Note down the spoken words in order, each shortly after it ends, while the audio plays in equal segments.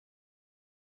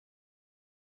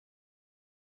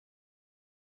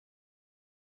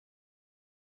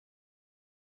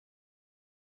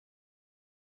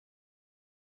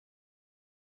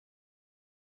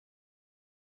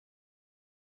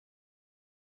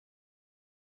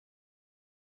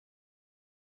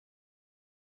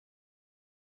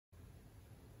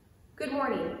Good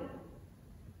morning.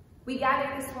 We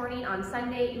gather this morning on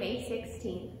Sunday, May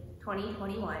 16,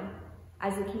 2021,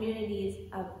 as the communities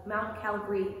of Mount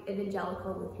Calvary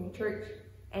Evangelical Lutheran Church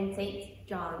and St.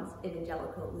 John's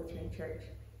Evangelical Lutheran Church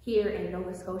here in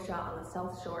Nova Scotia on the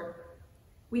South Shore.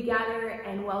 We gather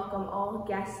and welcome all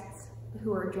guests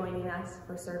who are joining us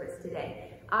for service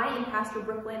today. I am Pastor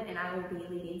Brooklynn, and I will be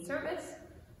leading service.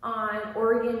 On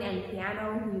organ and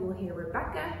piano, we will hear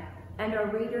Rebecca, and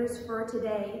our readers for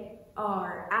today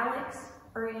are Alex,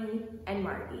 Ernie, and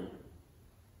Marty.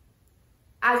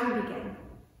 As we begin,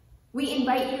 we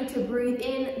invite you to breathe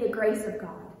in the grace of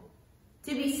God,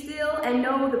 to be still and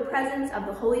know the presence of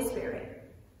the Holy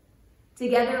Spirit.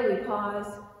 Together we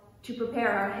pause to prepare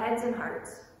our heads and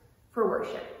hearts for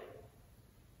worship.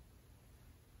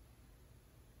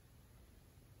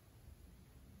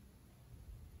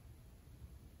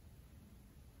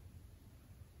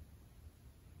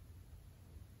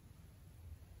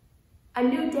 A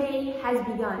new day has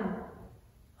begun.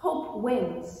 Hope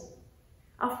wins.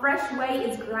 A fresh way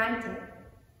is granted.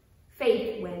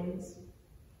 Faith wins.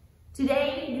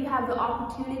 Today, you have the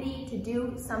opportunity to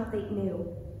do something new.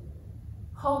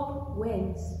 Hope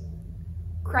wins.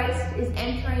 Christ is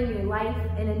entering your life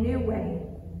in a new way.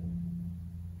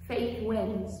 Faith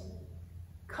wins.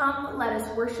 Come, let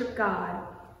us worship God,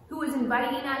 who is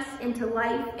inviting us into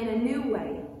life in a new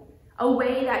way, a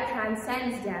way that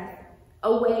transcends death,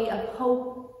 a way of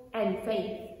hope and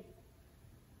faith.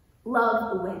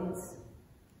 Love wins.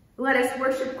 Let us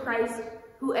worship Christ,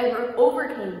 who ever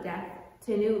overcame death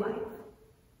to new life.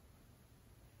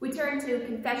 We turn to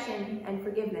confession and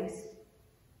forgiveness.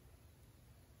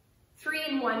 Three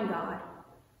in one God,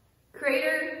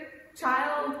 Creator,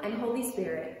 Child, and Holy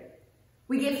Spirit,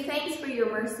 we give thanks for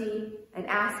your mercy and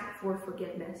ask for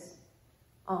forgiveness.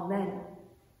 Amen.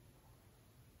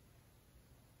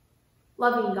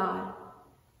 Loving God,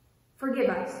 forgive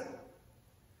us.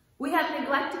 We have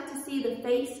neglected to see the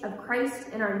face of Christ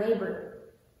in our neighbor.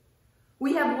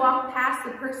 We have walked past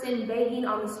the person begging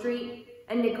on the street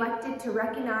and neglected to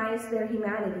recognize their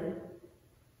humanity.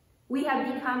 We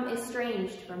have become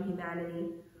estranged from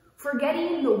humanity,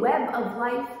 forgetting the web of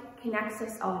life connects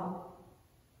us all.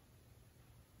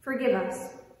 Forgive us.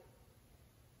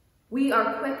 We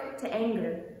are quick to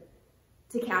anger,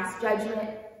 to cast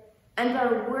judgment, and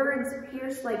our words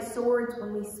pierce like swords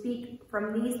when we speak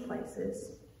from these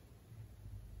places.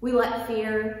 We let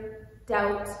fear,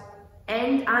 doubt,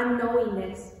 and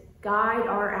unknowingness guide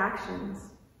our actions.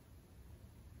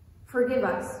 Forgive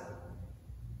us.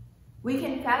 We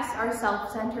confess our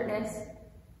self-centeredness,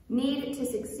 need to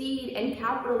succeed, and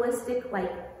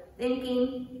capitalistic-like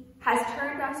thinking has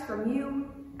turned us from you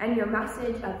and your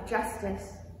message of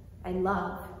justice and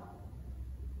love.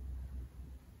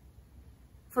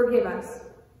 Forgive us.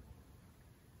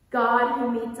 God,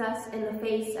 who meets us in the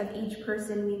face of each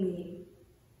person we meet,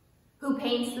 who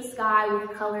paints the sky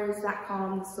with colors that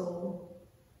calm the soul,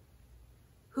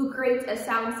 who creates a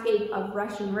soundscape of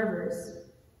rushing rivers,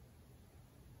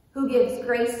 who gives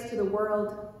grace to the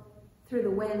world through the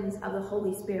winds of the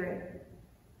Holy Spirit.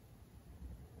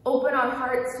 Open our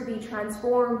hearts to be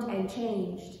transformed and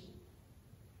changed.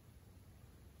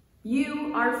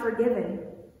 You are forgiven.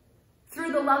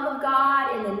 Through the love of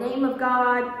God, in the name of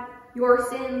God, your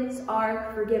sins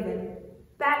are forgiven.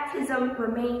 Baptism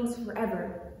remains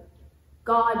forever.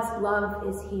 God's love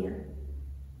is here.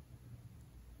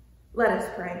 Let us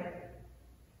pray.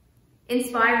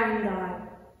 Inspiring God,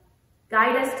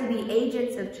 guide us to be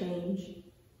agents of change,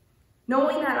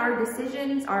 knowing that our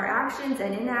decisions, our actions,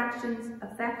 and inactions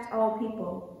affect all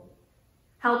people.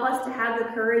 Help us to have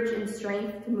the courage and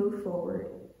strength to move forward,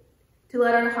 to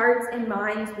let our hearts and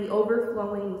minds be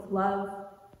overflowing with love,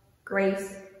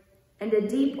 grace, and a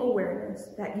deep awareness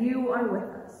that you are with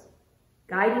us,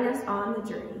 guiding us on the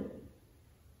journey.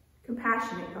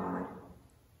 Compassionate God,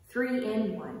 three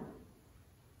in one.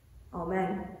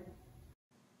 Amen.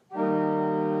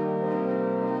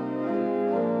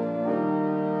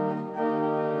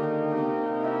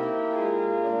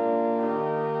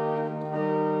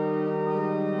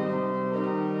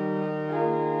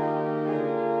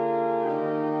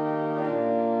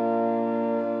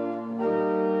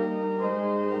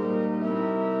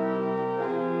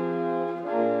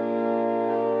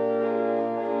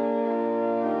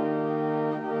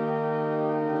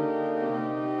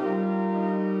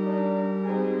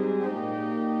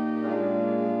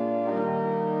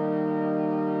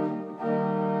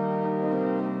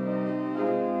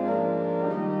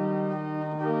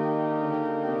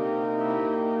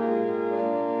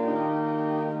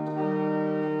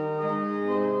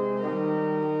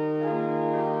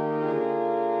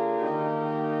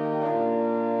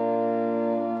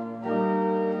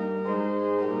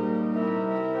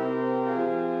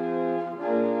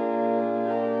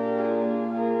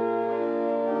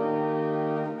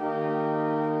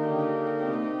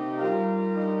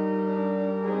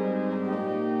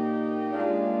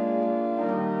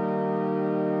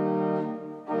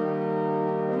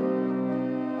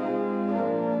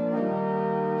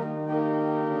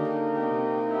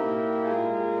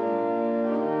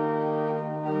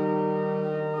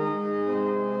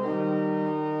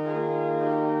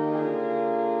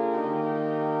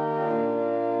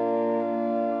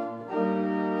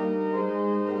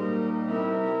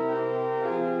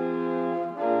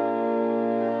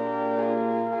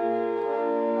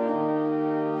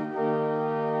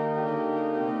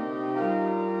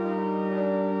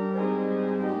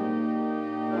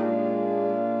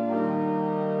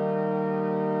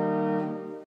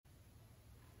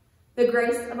 the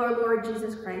grace of our Lord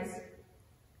Jesus Christ,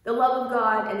 the love of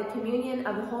God, and the communion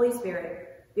of the Holy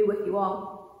Spirit be with you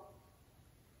all.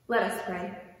 Let us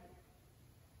pray.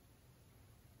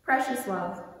 Precious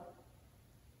love,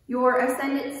 your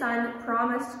ascended Son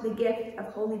promised the gift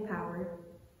of holy power.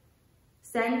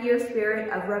 Send your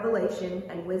spirit of revelation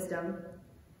and wisdom,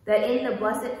 that in the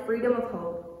blessed freedom of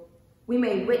hope, we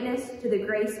may witness to the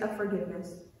grace of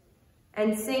forgiveness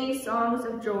and sing songs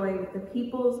of joy with the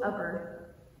peoples of earth,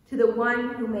 to the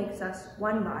one who makes us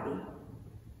one body.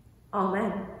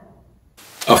 Amen.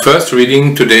 Our first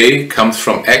reading today comes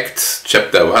from Acts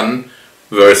chapter 1,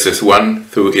 verses 1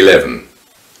 through 11.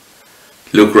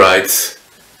 Luke writes,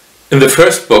 "In the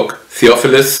first book,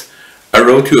 Theophilus, I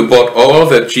wrote you about all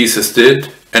that Jesus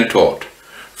did and taught,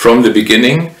 from the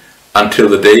beginning until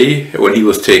the day when he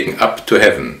was taken up to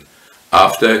heaven,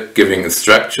 after giving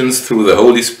instructions through the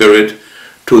Holy Spirit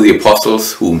to the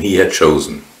apostles whom he had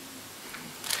chosen.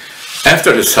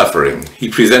 After his suffering, he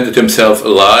presented himself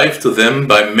alive to them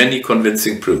by many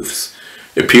convincing proofs,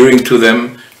 appearing to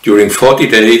them during 40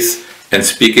 days and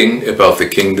speaking about the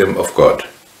kingdom of God.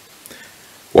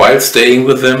 While staying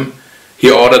with them, he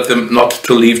ordered them not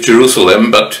to leave Jerusalem,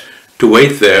 but to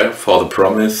wait there for the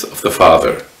promise of the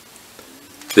Father.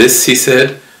 This, he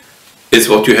said, is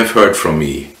what you have heard from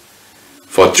me.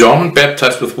 For John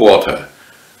baptized with water,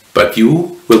 but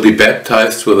you will be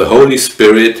baptized with the Holy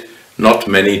Spirit not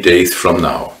many days from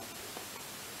now."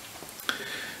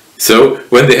 So,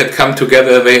 when they had come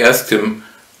together, they asked him,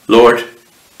 "Lord,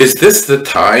 is this the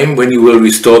time when you will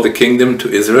restore the kingdom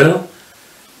to Israel?"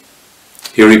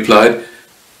 He replied,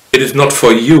 "It is not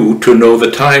for you to know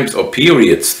the times or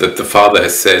periods that the Father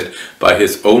has set by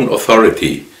his own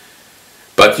authority,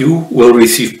 but you will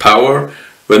receive power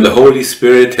when the Holy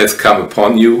Spirit has come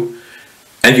upon you,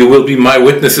 and you will be my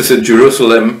witnesses in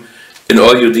Jerusalem, in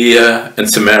all Judea and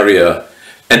Samaria,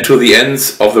 and to the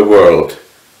ends of the world."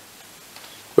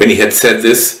 When he had said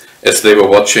this, as they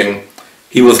were watching,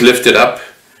 he was lifted up,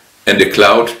 and a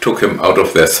cloud took him out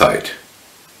of their sight.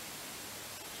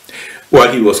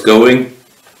 While he was going,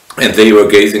 and they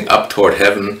were gazing up toward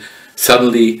heaven,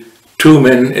 suddenly 2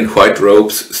 men in white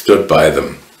robes stood by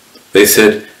them. They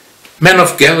said, "Men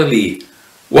of Galilee,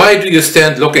 why do you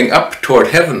stand looking up toward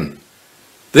heaven?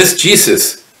 This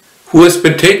Jesus, who has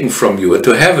been taken from you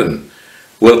into heaven,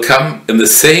 will come in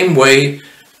the same way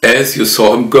as you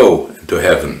saw him go into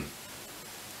heaven."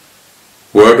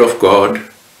 Word of God,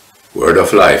 word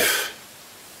of life.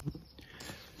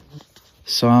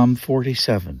 Psalm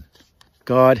 47.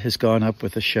 God has gone up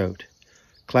with a shout.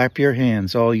 Clap your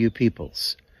hands, all you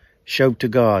peoples. Shout to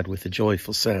God with a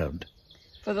joyful sound.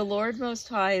 For the Lord Most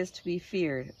High is to be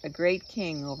feared, a great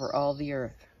king over all the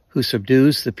earth. Who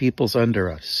subdues the peoples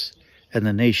under us, and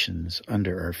the nations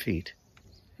under our feet.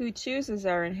 Who chooses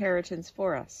our inheritance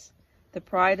for us, the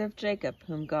pride of Jacob,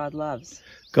 whom God loves.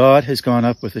 God has gone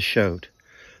up with a shout,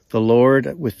 the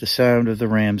Lord with the sound of the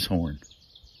ram's horn.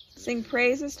 Sing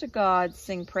praises to God,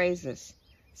 sing praises.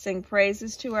 Sing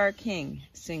praises to our King,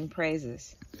 sing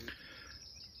praises.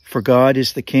 For God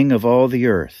is the King of all the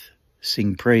earth.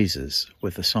 Sing praises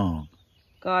with a song.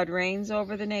 God reigns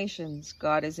over the nations,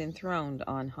 God is enthroned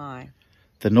on high.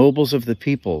 The nobles of the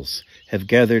peoples have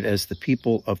gathered as the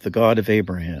people of the God of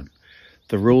Abraham.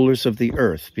 The rulers of the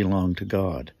earth belong to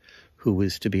God, who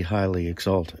is to be highly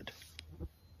exalted.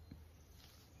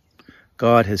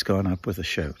 God has gone up with a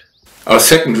shout. Our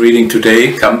second reading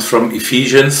today comes from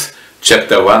Ephesians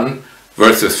chapter 1,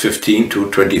 verses 15 to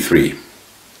 23.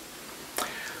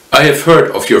 "I have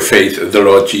heard of your faith in the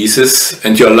Lord Jesus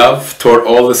and your love toward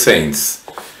all the saints,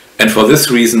 and for this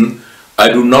reason I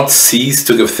do not cease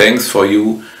to give thanks for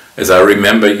you as I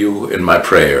remember you in my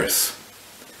prayers.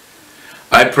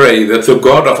 I pray that the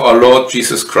God of our Lord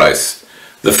Jesus Christ,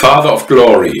 the Father of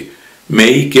glory,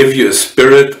 may give you a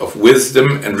spirit of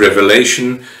wisdom and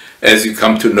revelation as you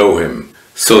come to know him,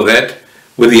 so that,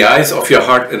 with the eyes of your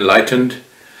heart enlightened,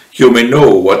 you may know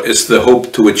what is the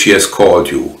hope to which he has called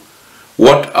you,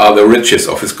 what are the riches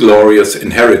of his glorious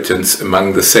inheritance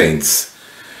among the saints,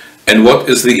 and what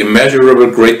is the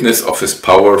immeasurable greatness of his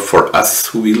power for us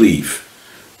who believe,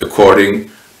 according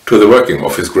to the working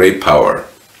of his great power.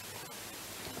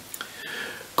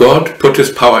 God put his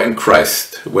power in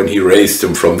Christ when he raised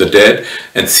him from the dead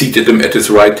and seated him at his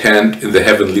right hand in the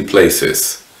heavenly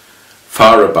places,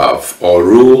 far above all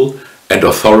rule and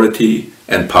authority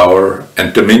and power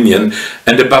and dominion,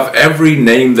 and above every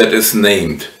name that is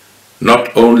named,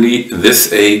 not only in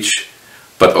this age,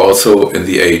 but also in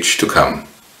the age to come.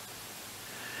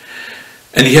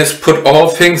 And he has put all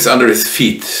things under his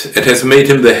feet, and has made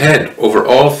him the head over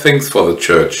all things for the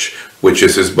church, which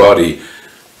is his body,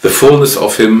 the fullness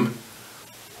of him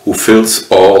who fills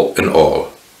all in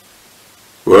all.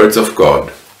 Words of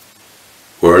God,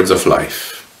 words of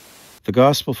life. The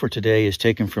Gospel for today is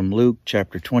taken from Luke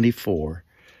chapter 24,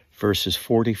 verses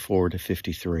 44 to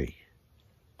 53.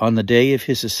 On the day of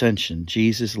his ascension,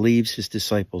 Jesus leaves his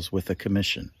disciples with a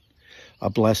commission, a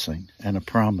blessing, and a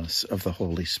promise of the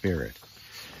Holy Spirit.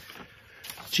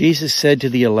 Jesus said to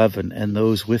the 11 and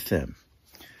those with them,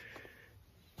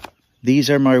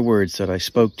 "These are my words that I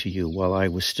spoke to you while I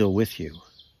was still with you,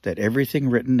 that everything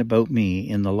written about me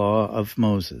in the law of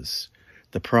Moses,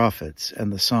 the prophets,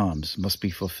 and the Psalms must be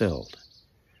fulfilled."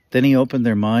 Then he opened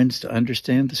their minds to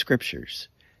understand the Scriptures,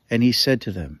 and he said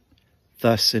to them,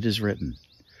 "Thus it is written,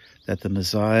 that the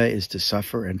Messiah is to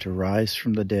suffer and to rise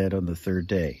from the dead on the third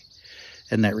day,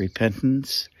 and that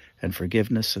repentance and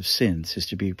forgiveness of sins is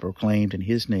to be proclaimed in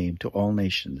his name to all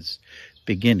nations,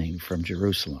 beginning from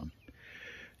Jerusalem.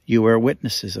 You are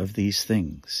witnesses of these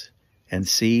things, and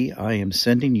see, I am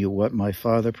sending you what my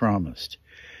Father promised.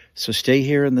 So stay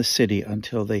here in the city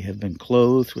until they have been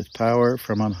clothed with power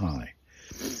from on high."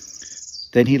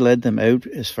 Then he led them out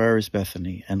as far as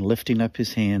Bethany, and lifting up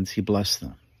his hands, he blessed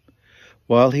them.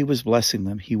 While he was blessing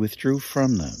them, he withdrew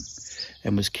from them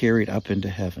and was carried up into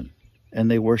heaven. And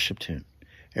they worshipped him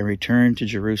and returned to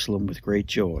Jerusalem with great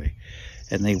joy.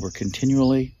 And they were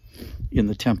continually in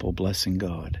the temple blessing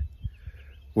God.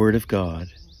 Word of God,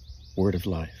 word of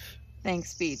life.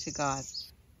 Thanks be to God.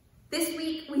 This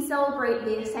week we celebrate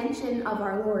the Ascension of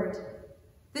our Lord.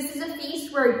 This is a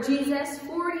feast where Jesus,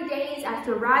 40 days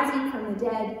after rising from the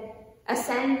dead,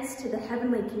 ascends to the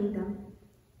heavenly kingdom.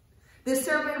 The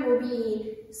sermon will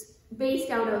be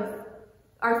based out of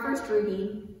our first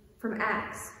reading from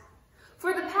Acts.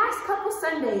 For the past couple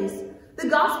Sundays, the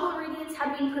gospel readings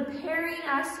have been preparing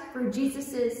us for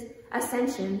Jesus'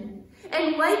 ascension.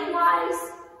 And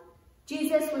likewise,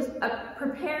 Jesus was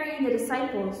preparing the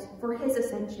disciples for his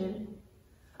ascension.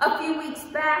 A few weeks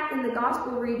back in the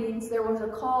gospel readings, there was a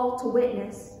call to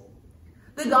witness.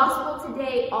 The gospel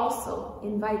today also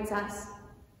invites us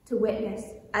to witness,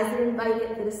 as it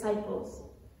invited the disciples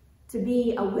to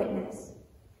be a witness.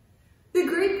 The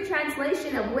Greek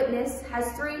translation of witness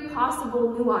has three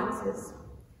possible nuances.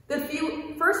 The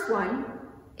first one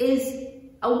is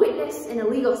a witness in a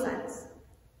legal sense.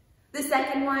 The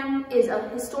second one is a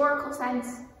historical sense.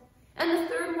 And the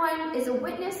third one is a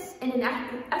witness in an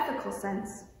ethical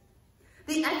sense.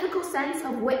 The ethical sense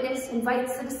of witness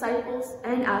invites the disciples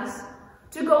and us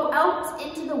to go out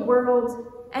into the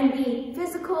world and be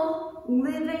physical,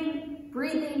 living,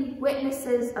 breathing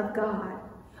witnesses of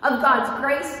God's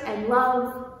grace and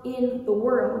love in the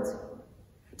world.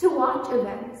 To watch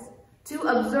events, to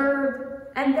observe,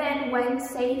 and then when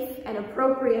safe and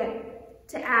appropriate,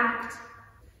 to act,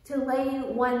 to lay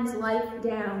one's life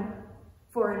down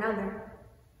for another.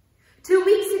 2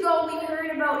 weeks ago, we heard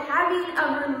about having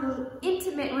an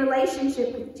intimate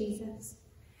relationship with Jesus.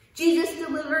 Jesus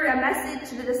delivered a message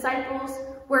to the disciples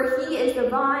where he is the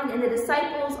vine and the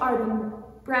disciples are the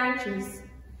branches.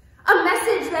 A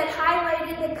message that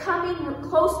highlighted the coming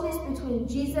closeness between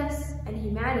Jesus and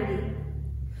humanity.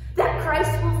 That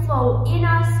Christ will flow in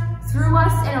us, through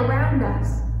us, and around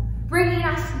us, bringing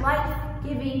us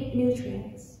life-giving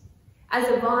nutrients, as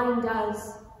a vine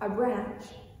does a branch.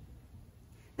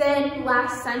 Then,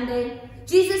 last Sunday,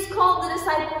 Jesus called the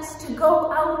disciples to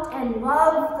go out and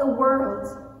love the world,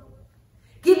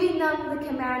 giving them the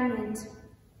commandment,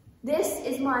 "This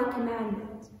is my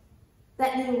commandment,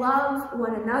 that you love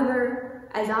one another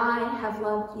as I have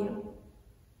loved you."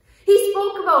 He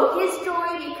spoke about his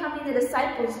joy becoming the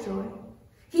disciples' joy.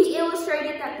 He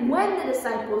illustrated that when the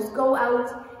disciples go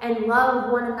out and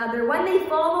love one another, when they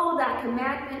follow that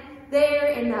commandment there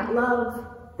in that love,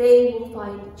 they will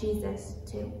find Jesus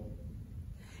too.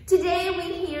 Today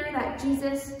we hear that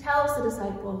Jesus tells the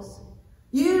disciples,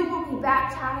 "You will be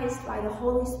baptized by the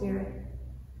Holy Spirit.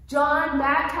 John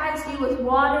baptized you with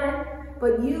water,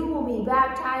 but you will be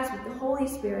baptized with the Holy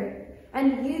Spirit,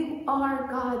 and you are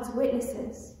God's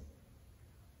witnesses."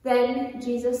 Then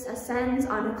Jesus ascends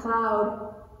on a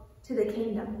cloud to the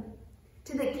kingdom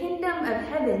of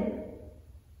heaven.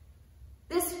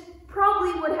 This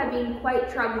probably would have been quite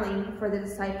troubling for the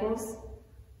disciples,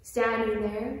 standing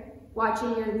there,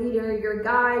 watching your leader, your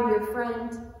guide, your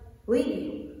friend, lead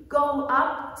you, go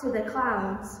up to the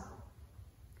clouds.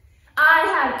 I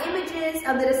have images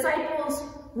of the disciples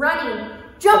running,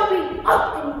 jumping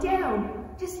up and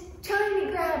down, just trying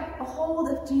to grab a hold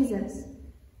of Jesus,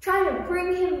 trying to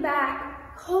bring him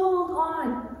back, hold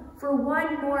on for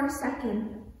one more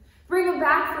second, bring him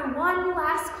back for one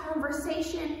last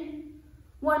conversation,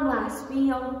 one last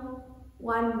meal,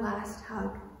 one last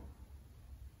hug.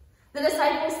 The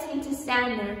disciples seem to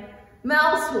stand there,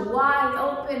 mouths wide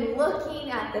open,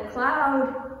 looking at the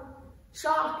cloud,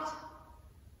 shocked.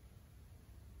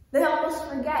 They almost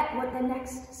forget what the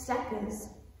next step is.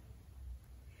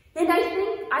 And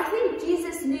I think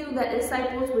Jesus knew that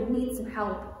disciples would need some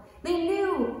help. He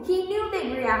knew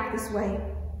they'd react this way.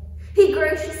 He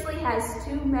graciously has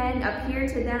two men appear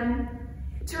to them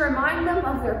to remind them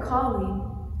of their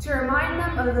calling, to remind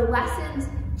them of the lessons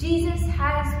Jesus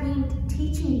has been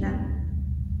teaching them.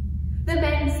 The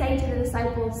men say to the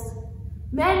disciples,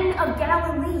 "Men of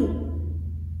Galilee,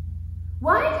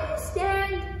 why do you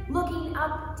stand looking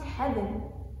up to heaven?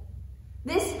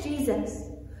 This Jesus,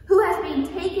 who has been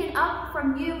taken up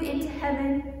from you into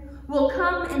heaven, will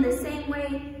come in the same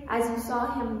way as you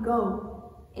saw him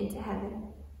go into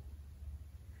heaven."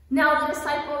 Now the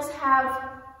disciples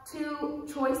have two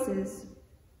choices: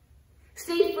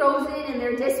 stay frozen in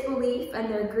their disbelief and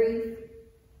their grief,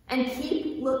 and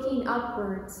keep looking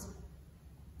upwards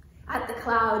at the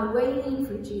cloud, waiting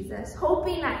for Jesus,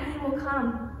 hoping that he will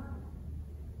come,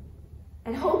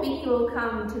 and hoping he will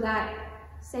come to that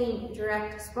same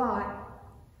direct spot,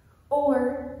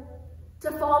 or to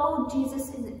follow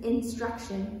Jesus'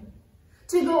 instruction,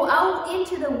 to go out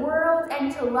into the world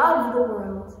and to love the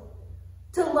world,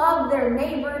 to love their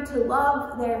neighbor, to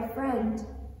love their friend.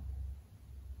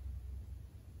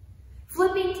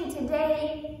 Flipping to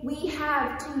today, we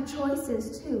have two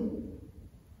choices too.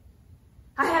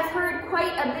 I have heard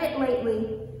quite a bit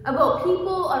lately about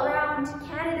people around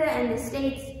Canada and the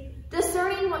States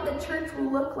discerning what the church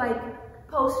will look like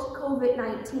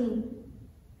post-COVID-19.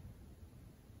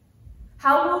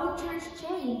 How will the church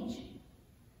change?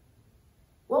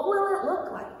 What will it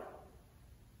look like?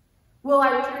 Will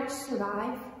our church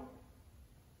survive?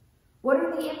 What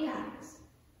are the impacts?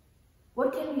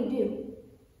 What can we do?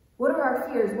 What are our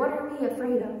fears? What are we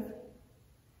afraid of?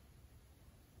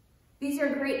 These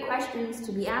are great questions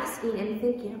to be asking and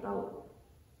thinking about.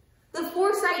 The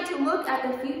foresight to look at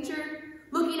the future,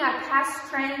 looking at past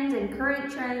trends and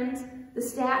current trends, the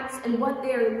stats and what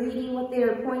they are leading, what they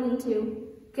are pointing to,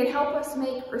 can help us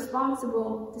make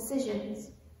responsible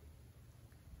decisions.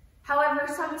 However,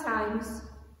 sometimes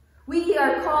we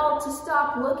are called to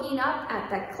stop looking up at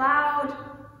the cloud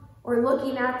or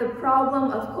looking at the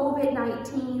problem of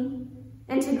COVID-19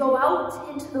 and to go out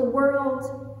into the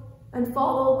world and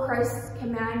follow Christ's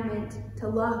commandment to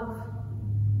love.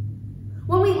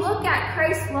 When we look at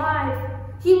Christ's life,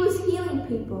 he was healing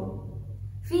people,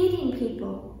 feeding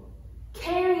people,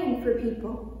 caring for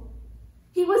people.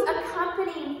 He was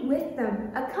accompanying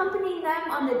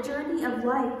them on the journey of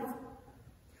life.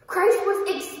 Christ was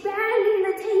expanding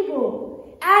the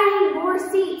table, adding more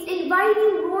seats,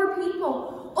 inviting more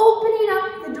people, opening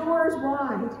up the doors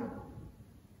wide.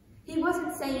 He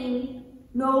wasn't saying,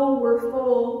 "No, we're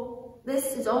full.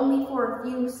 This is only for a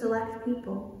few select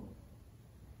people."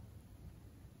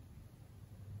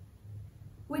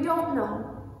 We don't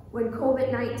know when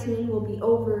COVID-19 will be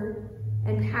over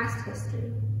and past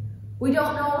history. We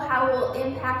don't know how it will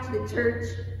impact the church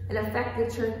and affect the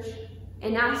church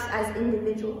and us as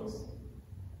individuals.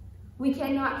 We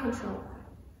cannot control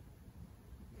that.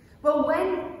 But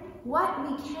what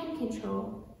we can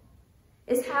control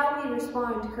is how we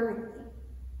respond currently.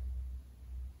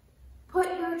 Put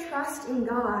your trust in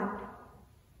God.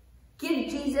 Give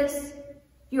Jesus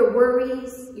your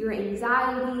worries, your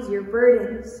anxieties, your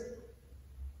burdens.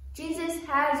 Jesus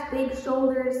has big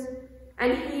shoulders,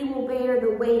 and he will bear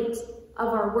the weight of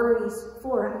our worries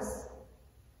for us.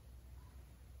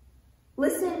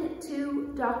 Listen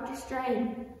to Dr.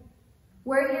 Strang.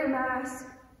 Wear your mask,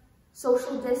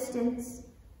 social distance.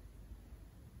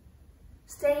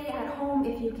 Stay at home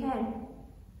if you can.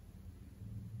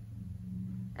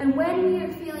 And when we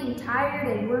are feeling tired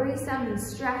and worrisome and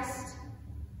stressed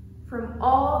from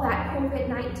all that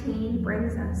COVID-19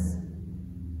 brings us,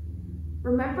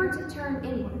 remember to turn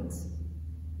inwards.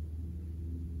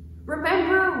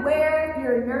 Remember where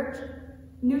your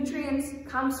nutrients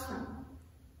comes from.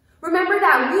 Remember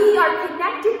that we are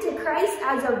connected to Christ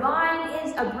as a vine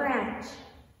is a branch.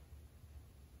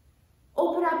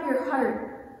 Open up your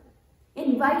heart.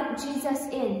 Invite Jesus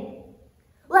in.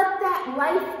 Let that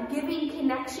life-giving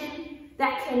connection,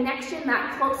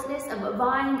 that closeness of a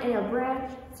vine and a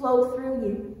branch flow through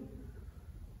you.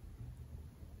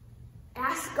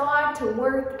 Ask God to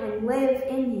work and live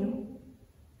in you.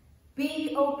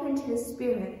 Be open to the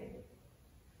Spirit.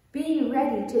 Be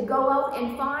ready to go out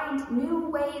and find new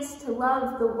ways to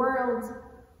love the world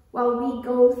while we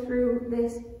go through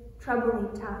this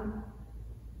troubling time.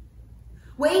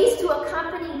 Ways to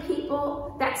accompany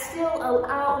people that still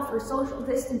allow for social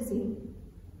distancing.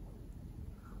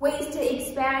 Ways to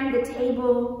expand the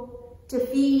table, to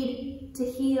feed, to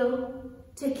heal,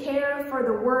 to care for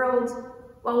the world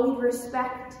while we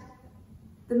respect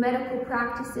the medical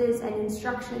practices and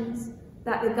instructions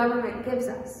that the government gives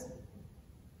us.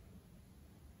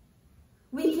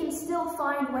 We can still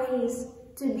find ways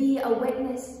to be a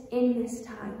witness in this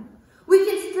time. We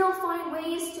can still find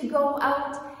ways to go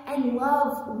out and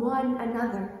love one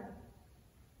another.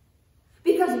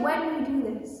 Because when we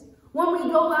do this, when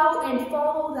we go out and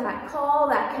follow that call,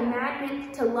 that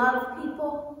commandment to love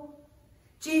people,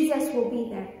 Jesus will be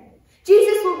there.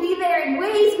 Jesus will be there in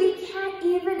ways we can't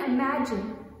even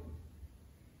imagine,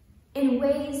 in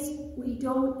ways we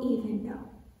don't even know.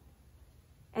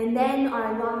 And then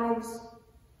our lives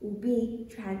will be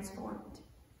transformed.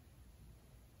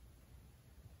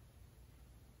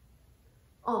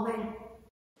 Amen.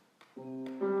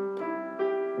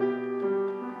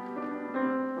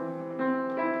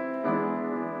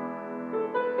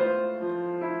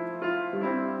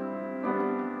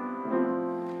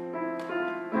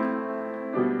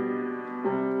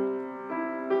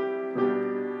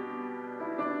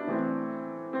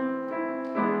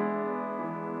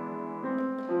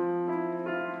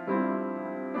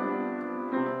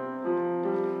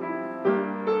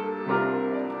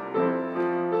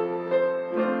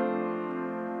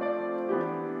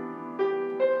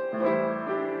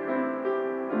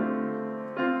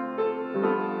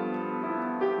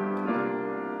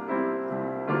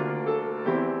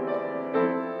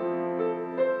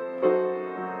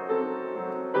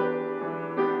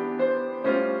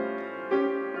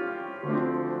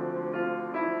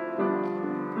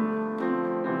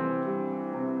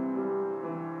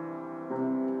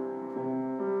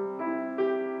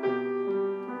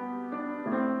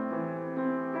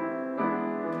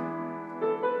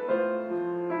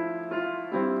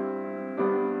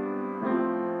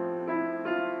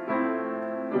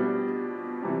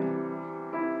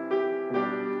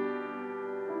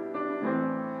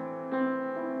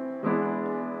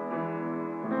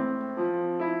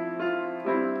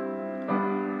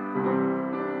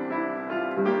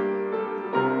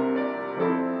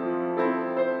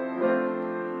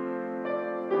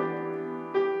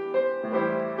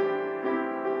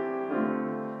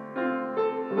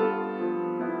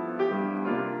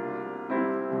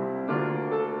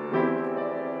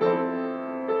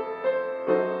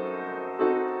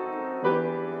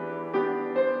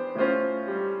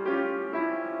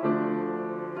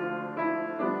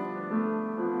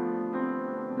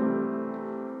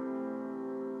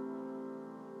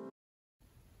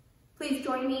 Please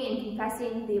join me in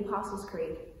confessing the Apostles'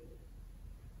 Creed.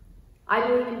 I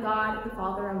believe in God, the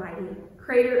Father Almighty,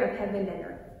 creator of heaven and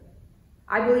earth.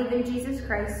 I believe in Jesus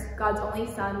Christ, God's only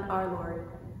Son, our Lord,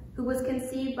 who was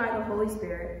conceived by the Holy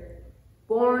Spirit,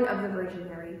 born of the Virgin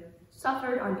Mary,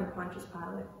 suffered under Pontius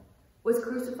Pilate, was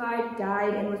crucified,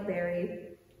 died, and was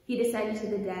buried. He descended to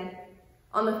the dead.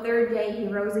 On the third day he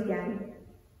rose again.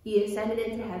 He ascended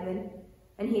into heaven,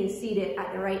 and he is seated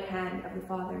at the right hand of the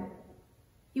Father.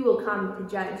 He will come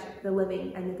to judge the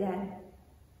living and the dead.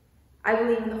 I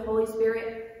believe in the Holy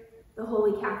Spirit, the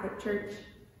Holy Catholic Church,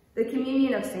 the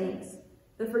communion of saints,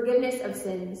 the forgiveness of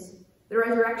sins, the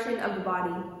resurrection of the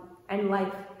body, and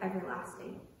life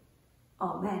everlasting.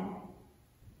 Amen.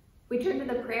 We turn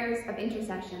to the prayers of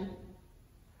intercession.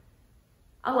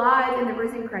 Alive in the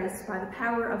risen Christ by the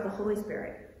power of the Holy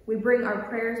Spirit, we bring our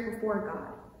prayers before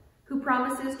God, who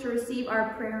promises to receive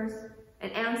our prayers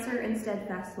and answer in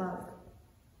steadfast love.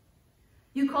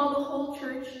 You call the whole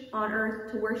church on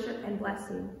earth to worship and bless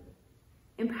you.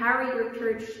 Empower your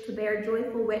church to bear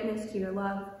joyful witness to your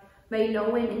love, made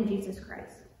known in Jesus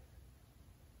Christ.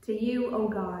 To you, O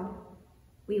God,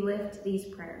 we lift these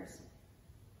prayers.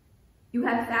 You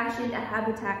have fashioned a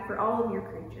habitat for all of your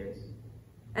creatures,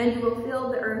 and you will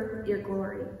fill the earth with your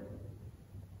glory.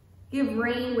 Give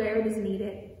rain where it is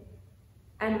needed,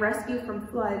 and rescue from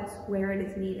floods where it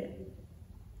is needed.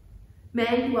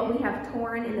 Mend what we have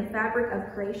torn in the fabric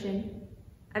of creation,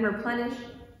 and replenish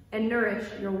and nourish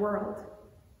your world.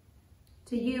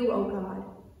 To you, O God,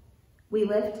 we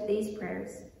lift these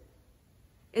prayers.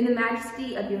 In the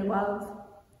majesty of your love,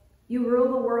 you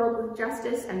rule the world with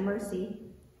justice and mercy.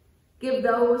 Give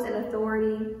those in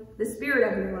authority the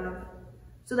spirit of your love,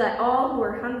 so that all who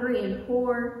are hungry and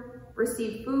poor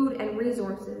receive food and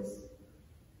resources,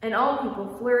 and all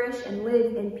people flourish and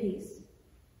live in peace.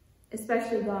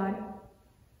 Especially, God,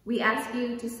 we ask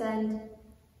you to send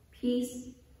peace,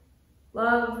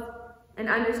 love, and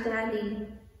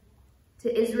understanding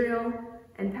to Israel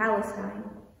and Palestine.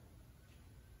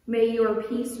 May your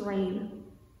peace reign.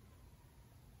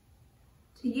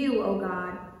 To you, O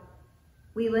God,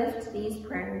 we lift these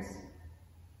prayers.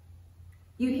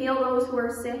 You heal those who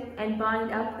are sick and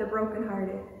bind up the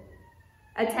brokenhearted.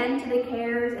 Attend to the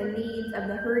cares and needs of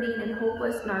the hurting and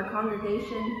hopeless in our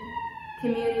congregation,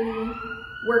 community,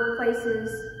 workplaces,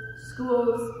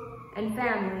 schools, and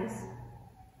families,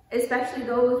 especially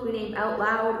those we name out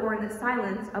loud or in the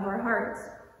silence of our hearts.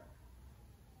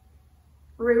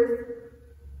 Ruth,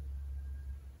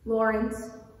 Lawrence,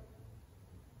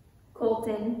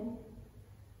 Colton,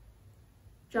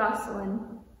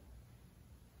 Jocelyn,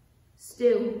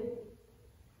 Stu,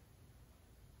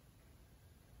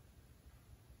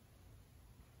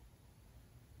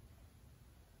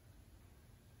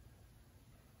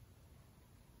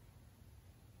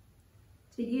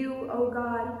 to you, O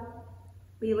God,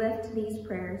 we lift these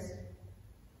prayers.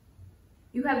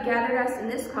 You have gathered us in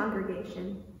this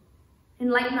congregation.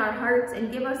 Enlighten our hearts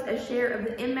and give us a share of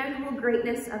the immeasurable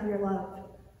greatness of your love.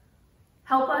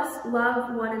 Help us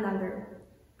love one another,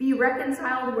 be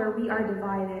reconciled where we are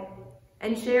divided,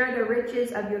 and share the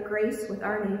riches of your grace with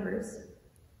our neighbors.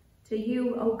 To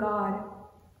you, O God,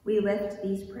 we lift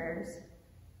these prayers.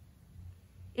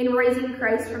 In raising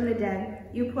Christ from the dead,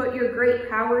 you put your great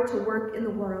power to work in the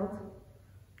world.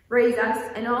 Raise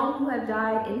us and all who have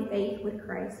died in faith with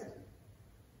Christ.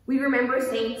 We remember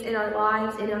saints in our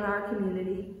lives and in our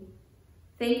community.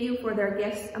 Thank you for their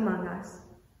gifts among us.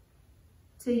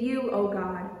 To you, O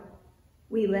God,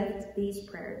 we lift these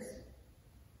prayers.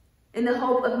 In the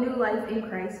hope of new life in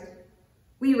Christ,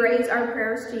 we raise our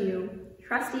prayers to you,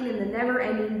 trusting in the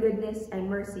never-ending goodness and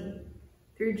mercy,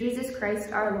 through Jesus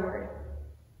Christ our Lord.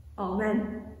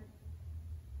 Amen.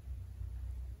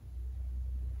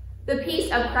 The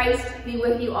peace of Christ be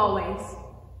with you always.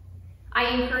 I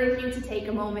encourage you to take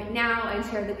a moment now and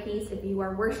share the peace if you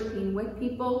are worshiping with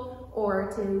people,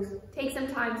 or to take some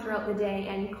time throughout the day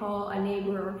and call a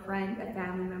neighbor or friend, a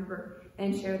family member,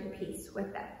 and share the peace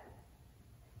with them.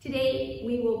 Today,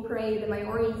 we will pray the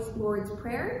Maori's Lord's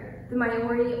Prayer. The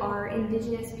Maori are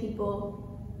Indigenous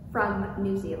people from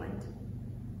New Zealand.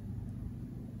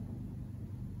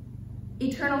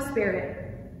 Eternal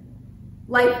Spirit,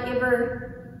 life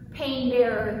giver, pain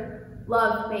bearer,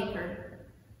 love maker,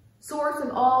 source of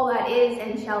all that is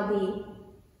and shall be,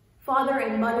 Father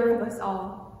and Mother of us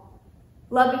all,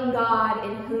 loving God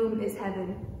in whom is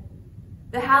heaven.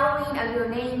 The hallowing of your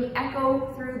name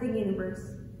echo through the universe.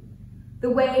 The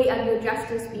way of your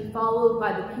justice be followed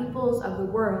by the peoples of the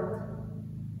world.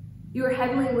 Your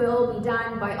heavenly will be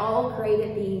done by all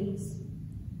created beings.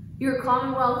 Your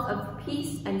commonwealth of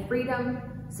peace and freedom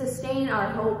sustain our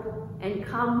hope and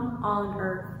come on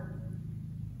earth.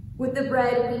 With the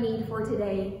bread we need for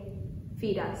today,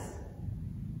 feed us.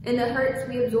 In the hurts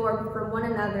we absorb from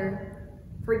one another,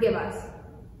 forgive us.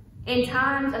 In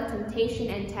times of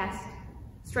temptation and test,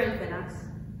 strengthen us.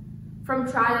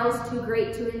 From trials too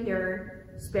great to endure,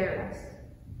 spare us.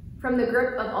 From the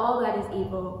grip of all that is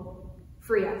evil,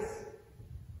 free us.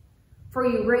 For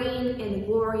you reign in the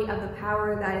glory of the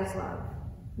power that is love,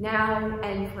 now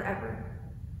and forever.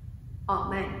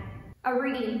 Amen. A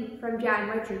reading from John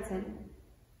Richardson,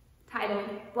 titled,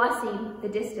 Blessing the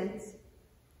Distance.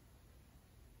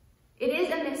 It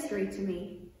is a mystery to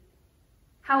me,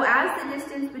 how as the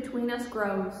distance between us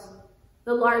grows,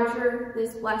 the larger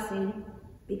this blessing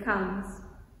becomes,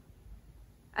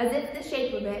 as if the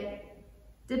shape of it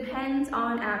depends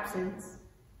on absence,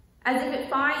 as if it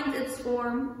finds its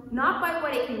form not by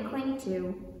what it can cling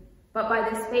to, but by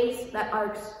the space that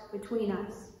arcs between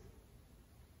us.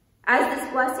 As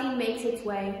this blessing makes its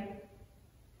way,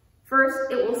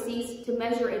 first it will cease to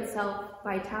measure itself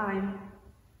by time.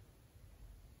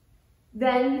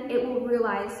 Then it will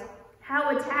realize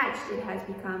how attached it has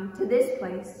become to this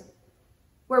place,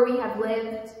 where we have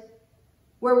lived,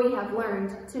 where we have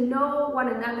learned to know one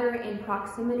another in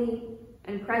proximity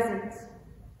and presence.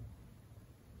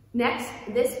 Next,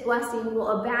 this blessing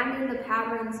will abandon the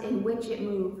patterns in which it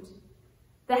moved,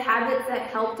 the habits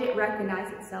that helped it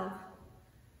recognize itself,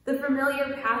 the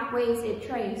familiar pathways it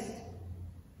traced.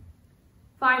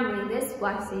 Finally, this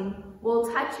blessing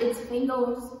will touch its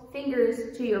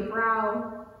fingers to your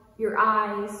brow, your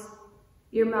eyes,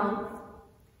 your mouth.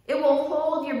 It will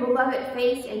hold your beloved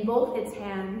face in both its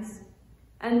hands,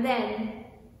 and then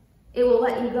it will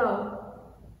let you go.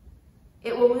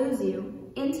 It will lose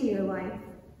you into your life.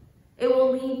 It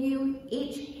will leave you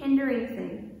each hindering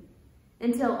thing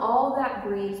until all that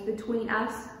breathes between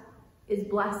us is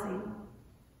blessing,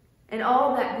 and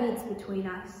all that beats between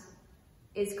us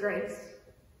is grace.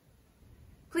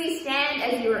 Please stand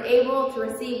as you are able to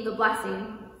receive the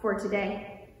blessing for today.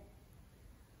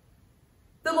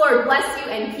 The Lord bless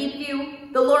you and keep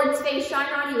you. The Lord's face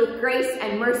shine on you with grace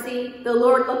and mercy. The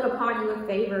Lord look upon you with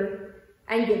favor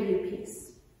and give you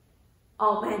peace.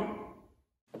 Amen.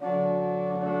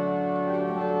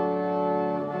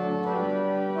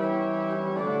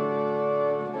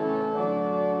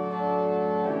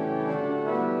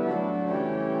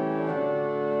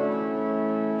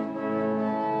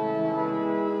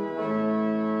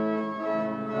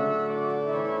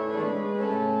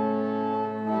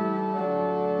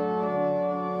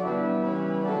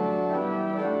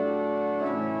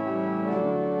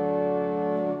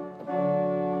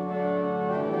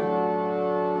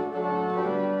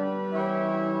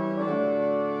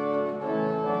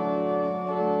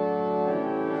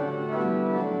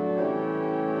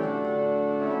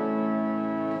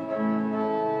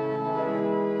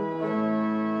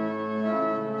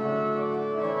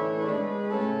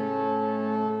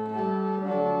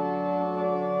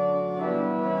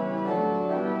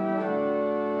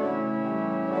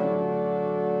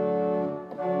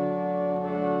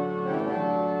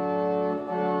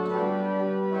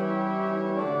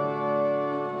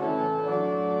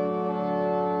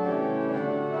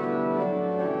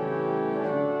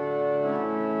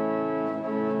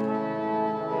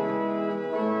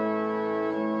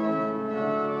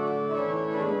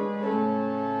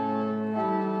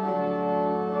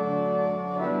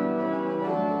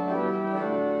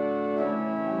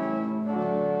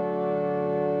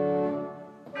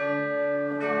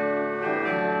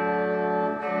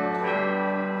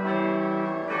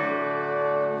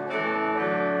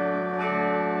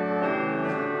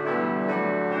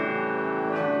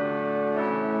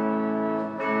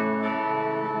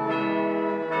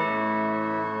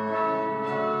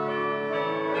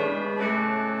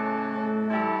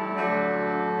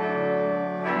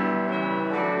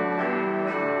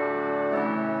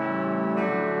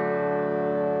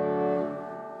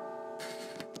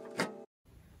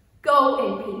 Go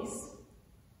in peace.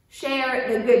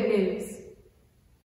 Share the good news.